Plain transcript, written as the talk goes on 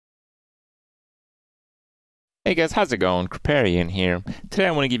Hey guys, how's it going? Kripparrian here. Today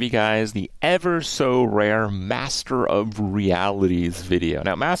I want to give you guys the ever so rare Master of Realities video.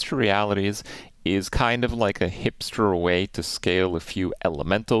 Now, Master Realities is kind of like a hipster way to scale a few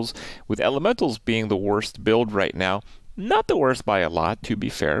elementals, with elementals being the worst build right now. Not the worst by a lot, to be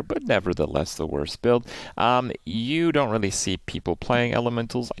fair, but nevertheless the worst build. You don't really see people playing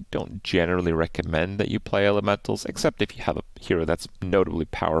elementals. I don't generally recommend that you play elementals, except if you have a hero that's notably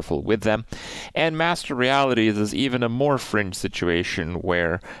powerful with them. And Master Realities is even a more fringe situation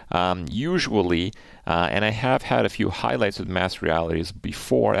where usually, and I have had a few highlights with Master Realities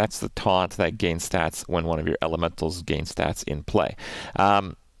before, that's the taunt that gains stats when one of your elementals gains stats in play.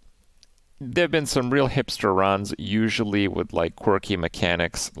 There have been some real hipster runs, usually with like quirky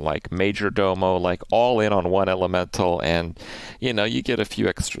mechanics like Major Domo, like all in on one elemental, and you get a few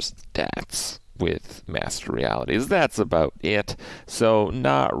extra stats with Master Realities. That's about it. So,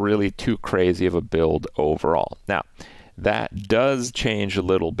 not really too crazy of a build overall. Now, that does change a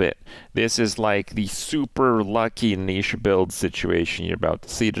little bit. This is like the super lucky niche build situation you're about to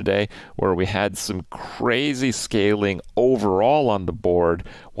see today, where we had some crazy scaling overall on the board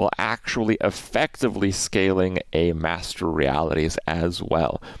while actually effectively scaling a Master Realities as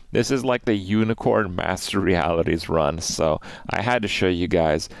well. This is like the unicorn Master Realities run, so I had to show you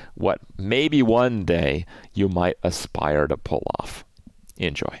guys what maybe one day you might aspire to pull off.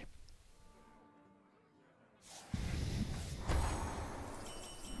 Enjoy.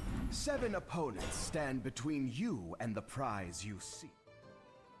 Seven opponents stand between you and the prize you seek.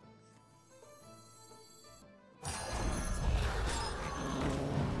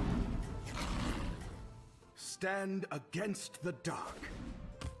 Stand against the dark.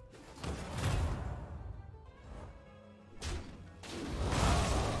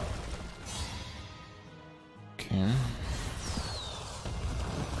 Okay.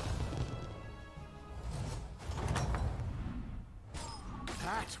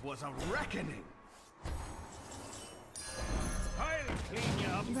 That was a reckoning. I'll clean you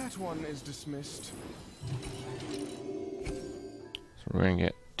up. That one is dismissed. So we're going to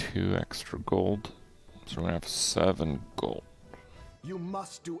get 2 extra gold. So we're going to have 7 gold. You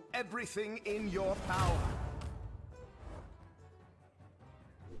must do everything in your power.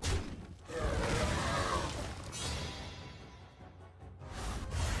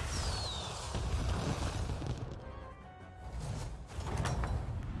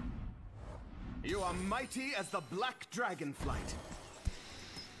 You are mighty as the black dragonflight.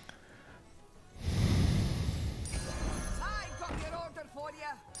 I got your order for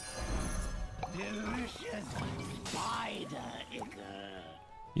you. Delicious spider ichor.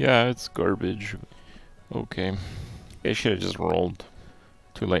 Yeah, it's garbage. Okay. I should have just rolled.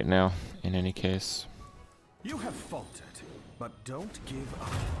 Too late now, in any case. You have faltered, but don't give up.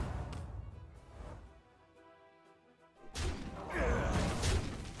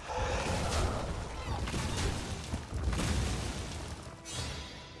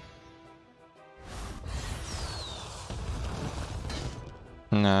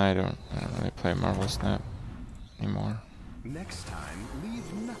 Nah, I don't really play Marvel Snap anymore. Next time,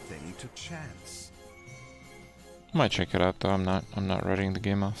 leave nothing to chance. Might check it out though. I'm not writing the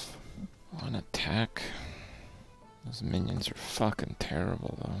game off. One attack. Those minions are fucking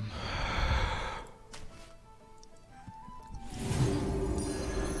terrible though.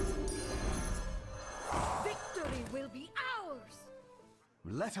 Victory will be ours.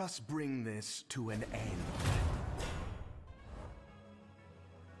 Let us bring this to an end.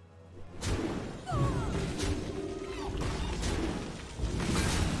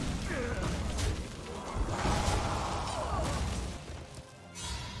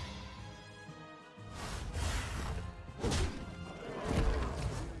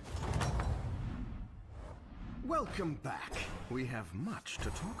 Welcome back. We have much to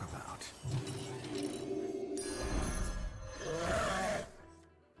talk about.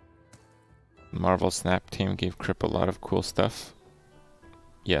 Marvel Snap team gave Kripp a lot of cool stuff.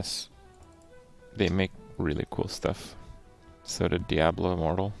 Yes, they make really cool stuff. So did Diablo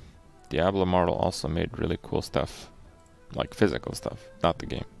Immortal. Diablo Immortal also made really cool stuff. Like physical stuff, not the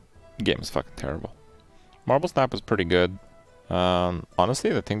game. The game is fucking terrible. Marvel Snap was pretty good.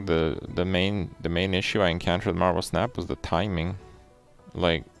 Honestly, I think the main issue I encountered with Marvel Snap was the timing.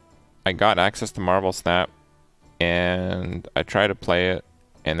 Like, I got access to Marvel Snap, and I tried to play it,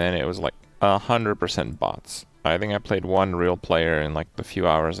 and then it was like 100% bots. I think I played one real player in like the few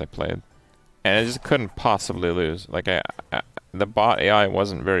hours I played, and I just couldn't possibly lose. Like, the bot AI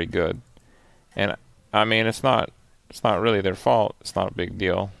wasn't very good, and I mean it's not really their fault. It's not a big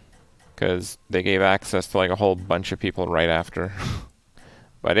deal, because they gave access to like a whole bunch of people right after.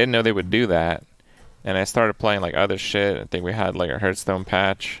 But I didn't know they would do that. And I started playing like other shit. I think we had like a Hearthstone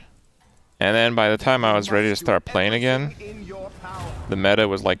patch. And then by the time I was ready to start playing again, In your power. the meta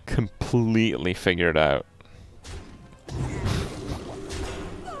was like completely figured out.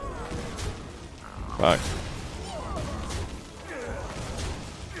 Fuck.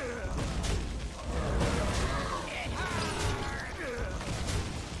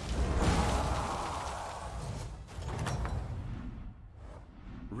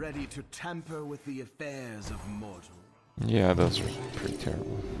 Ready to tamper with the affairs of mortal. Yeah, those are pretty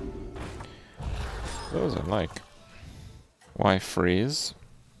terrible. Those I like. Why freeze?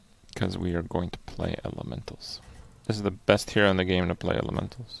 Because we are going to play elementals. This is the best hero in the game to play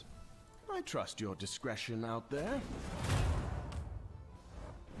elementals. I trust your discretion out there.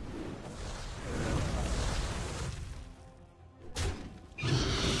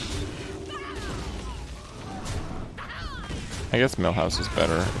 I guess Millhouse is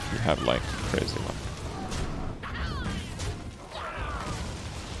better if you have like crazy one.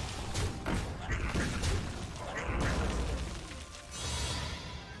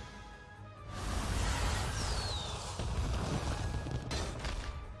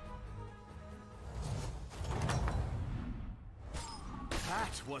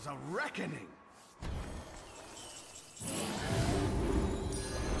 That was a reckoning.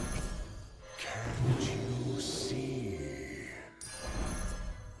 Can't you see?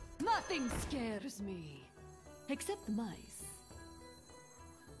 Nothing scares me, except mice.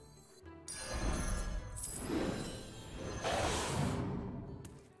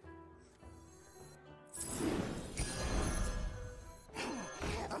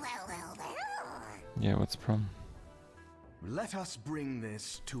 Yeah, what's the problem? Let us bring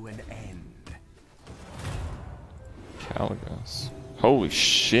this to an end. Caligos. Holy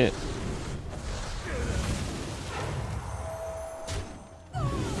shit.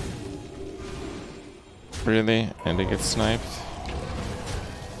 Really? And they get sniped?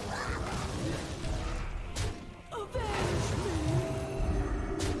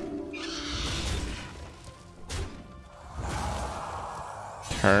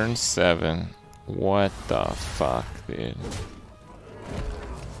 Turn 7. What the fuck, dude?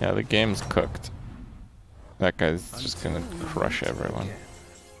 Yeah, the game's cooked. That guy's just gonna crush everyone.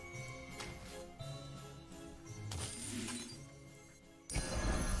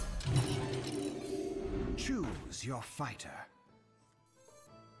 Choose your fighter.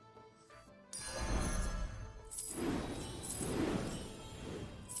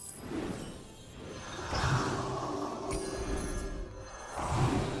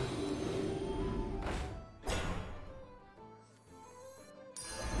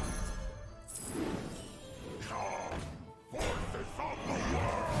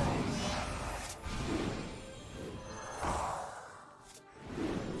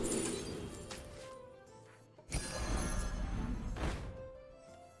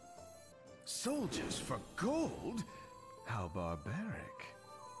 Soldiers for gold? How barbaric.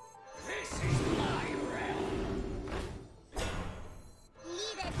 This is my realm.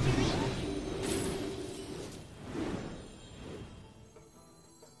 Leave it to me.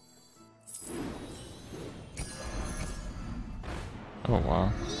 Oh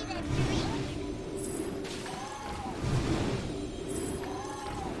wow. Leave it to me.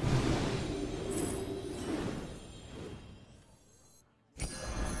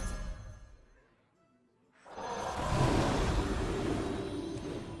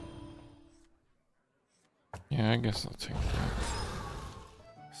 Yeah, I guess I'll take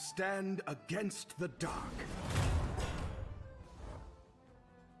that. Stand against the dark.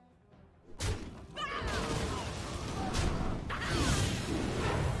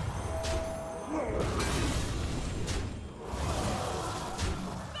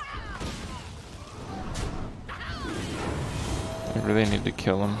 I really need to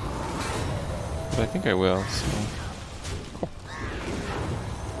kill him. But I think I will, so. Cool.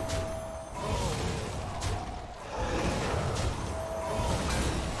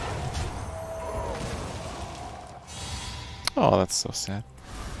 Oh, that's so sad.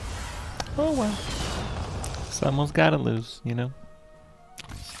 Oh well. Someone's gotta lose, you know?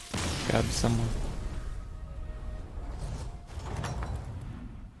 Gotta be someone.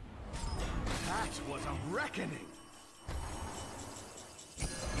 That was a reckoning.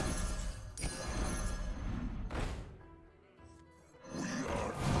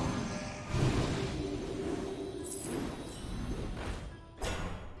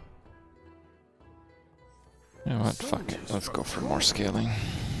 You know what? Fuck it. Let's go for more scaling.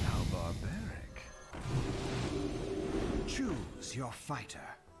 How barbaric. Choose your fighter.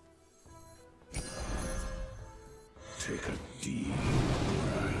 Take a deep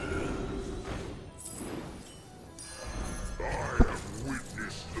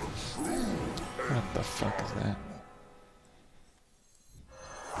fuck is that?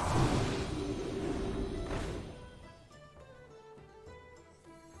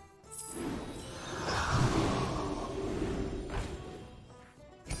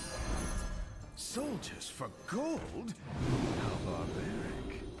 Soldiers for gold? How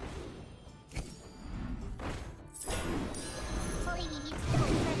barbaric. Please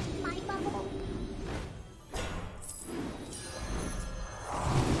don't touch my bubble.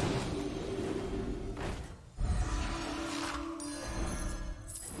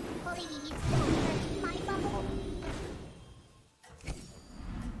 Please don't touch my bubble.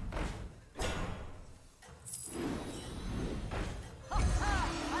 I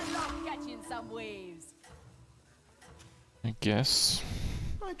love catching some waves. I guess.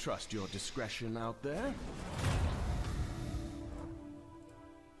 I trust your discretion out there.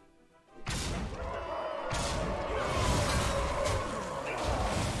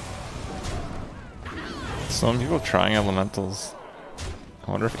 Some people trying elementals.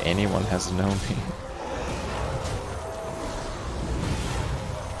 I wonder if anyone has known me.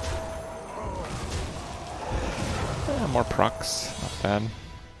 Yeah, more procs, not bad.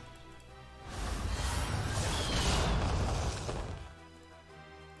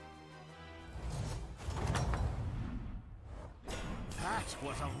 That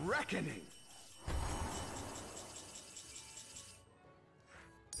was a reckoning.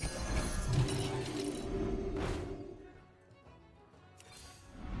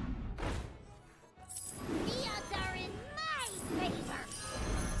 The odds are in my favor.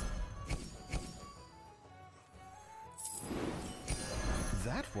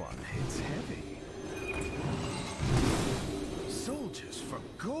 That one hits heavy. Soldiers for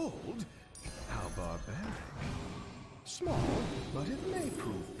gold? How barbaric. Small, but it may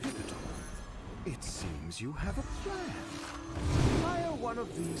prove pivotal. It seems you have a plan. Hire one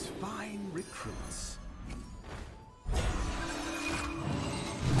of these fine recruits.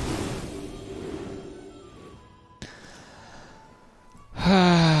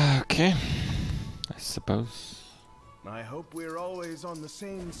 Okay, I suppose. I hope we're always on the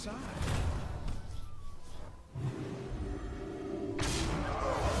same side.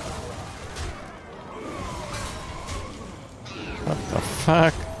 What the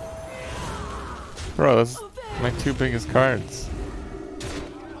fuck? Bro, that's my two biggest cards.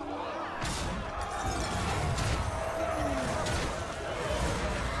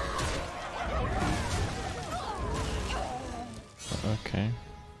 Okay.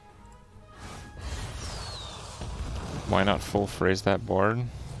 Why not full phrase that board?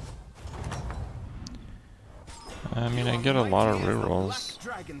 I mean, I get a lot of rerolls.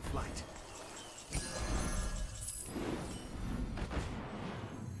 Dragonflight.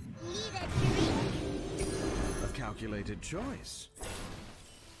 Need a drink? A calculated choice.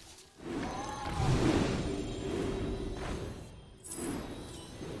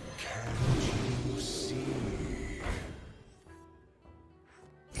 Can't you see?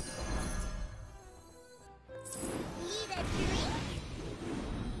 Need a drink?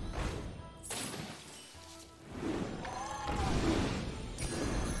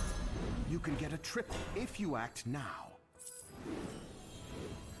 You can get a triple if you act now.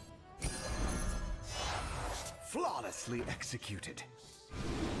 Flawlessly executed.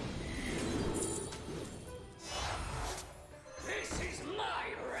 This is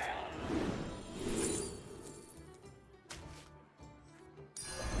my realm.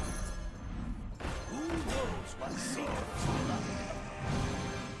 Who knows what secrets lie?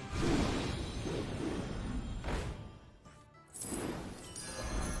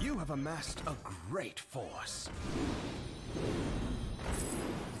 You have amassed a great force.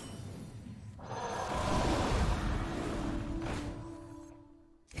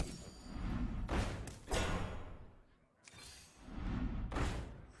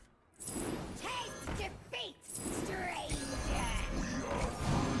 Taste defeat, stranger!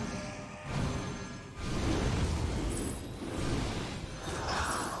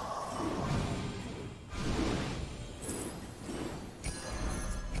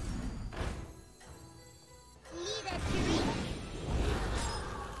 Need a drink?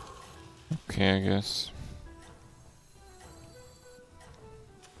 Okay, I guess.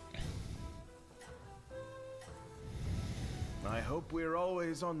 I hope we're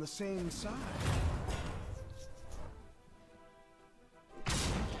always on the same side.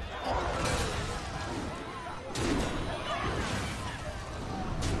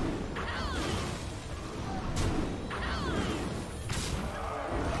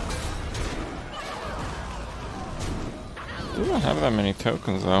 Do not have that many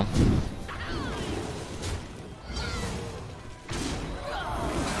tokens though.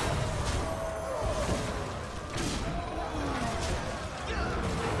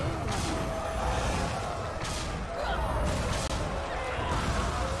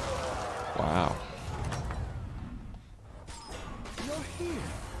 Wow. You're here.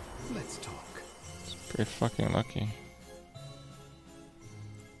 Let's talk. It's pretty fucking lucky.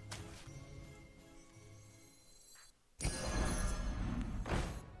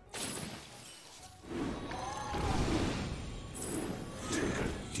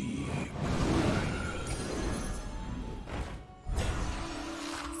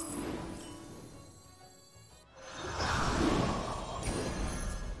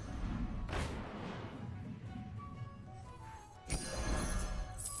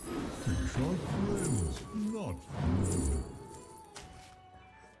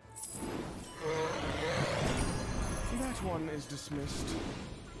 That one is dismissed.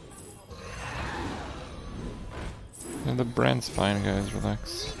 And the brand's fine, guys.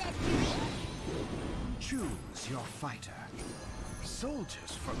 Relax. Choose your fighter.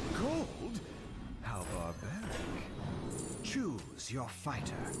 Soldiers for gold? How barbaric. Choose your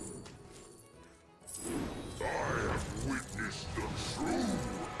fighter.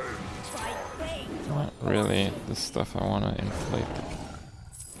 Not really the stuff I want to inflate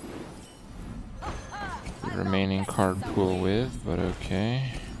the remaining card pool with, but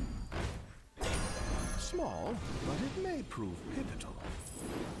okay. Small, but it may prove pivotal.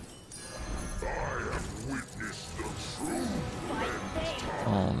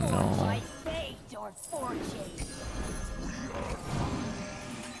 Oh no. Fate or fortune.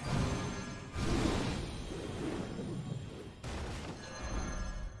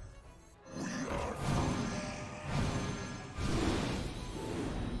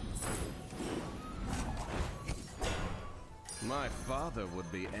 My father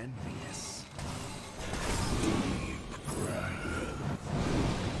would be envious.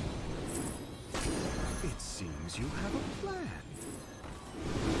 It seems you have a plan.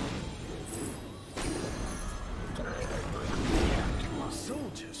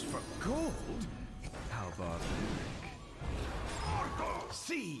 Soldiers for gold? How barbaric.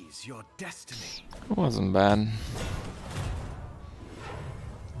 Seize your destiny. It wasn't bad.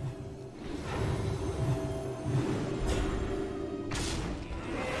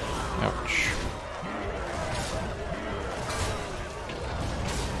 Ouch.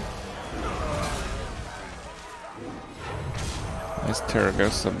 Nice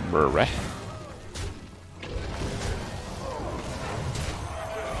Terragosa Beret.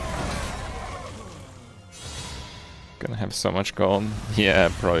 Gonna have so much gold. Yeah,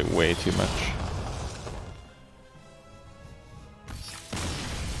 probably way too much.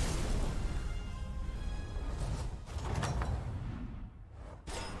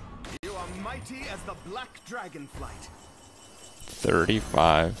 You are mighty as the black dragonflight.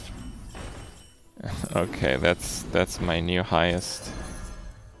 35. Okay, that's my new highest.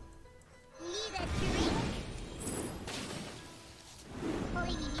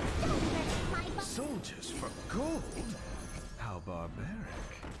 Soldiers for gold? How barbaric.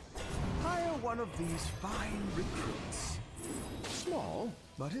 Hire one of these fine recruits. Small,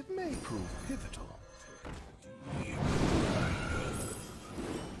 but it may prove pivotal.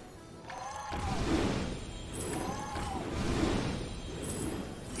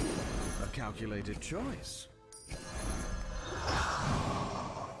 A calculated choice.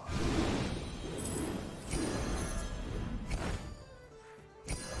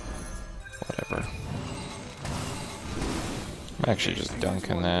 Whatever. I'm actually just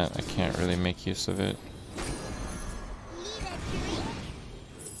dunking that. I can't really make use of it.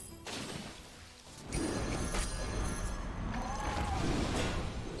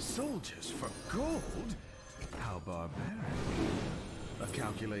 Soldiers for gold? How barbaric. A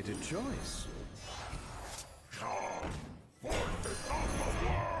calculated choice.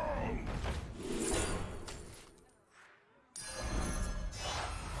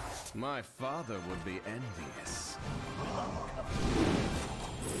 My father would be envious.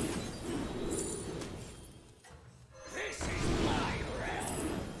 This is my realm.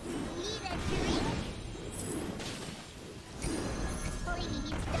 Please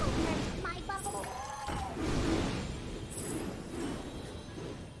don't touch my bubble.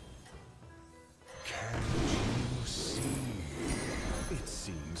 Can't you see? It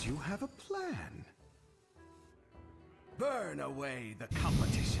seems you have a plan. Burn away the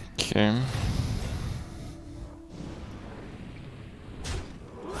competition. Okay.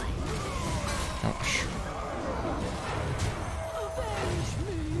 Ouch.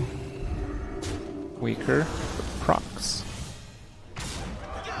 Weaker, but procs.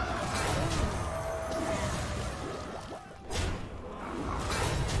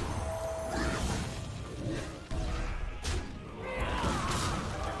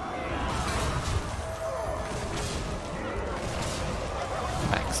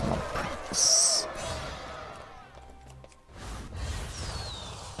 Maximum proc.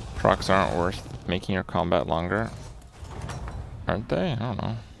 Procs aren't worth making your combat longer, aren't they? I don't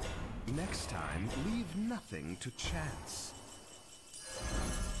know. Next time, leave nothing to chance.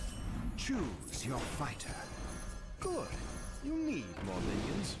 Choose your fighter. Good. You need more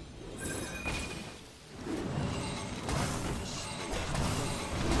minions.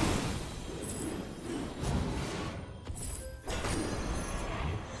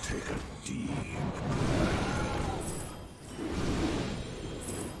 Take a deep breath.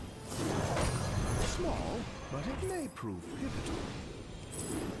 Small, but it may prove pivotal.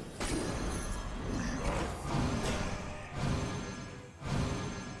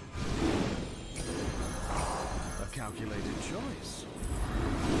 A calculated choice.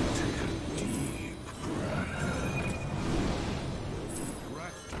 Take a deep breath.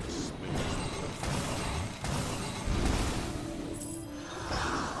 Practice makes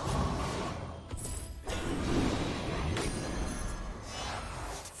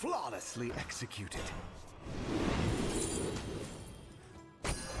flawlessly executed.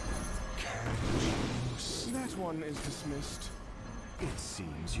 That one is dismissed. It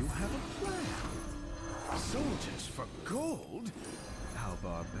seems you have a plan. Soldiers for gold? How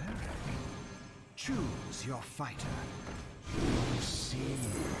barbaric. Choose your fighter. You see.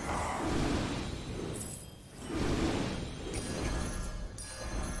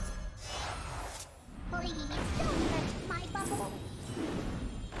 Please don't touch my bubble.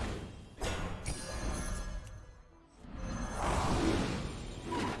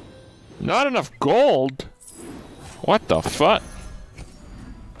 Not enough gold? What the fuck?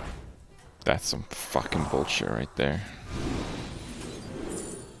 That's some fucking bullshit right there.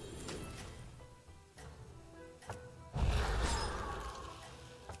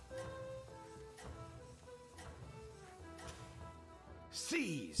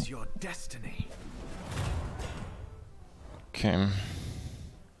 Seize your destiny. Okay.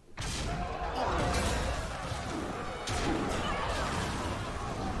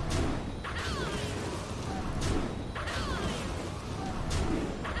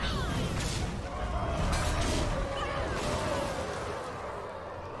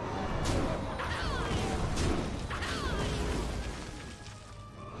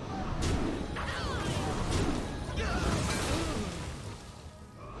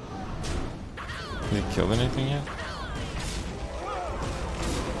 Has he killed anything yet?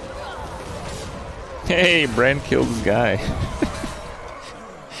 Hey, Brand killed his guy.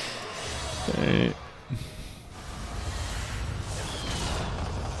 Hey.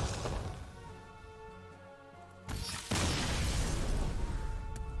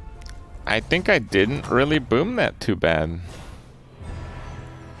 I think I didn't really boom that too bad.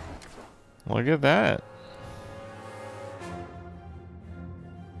 Look at that.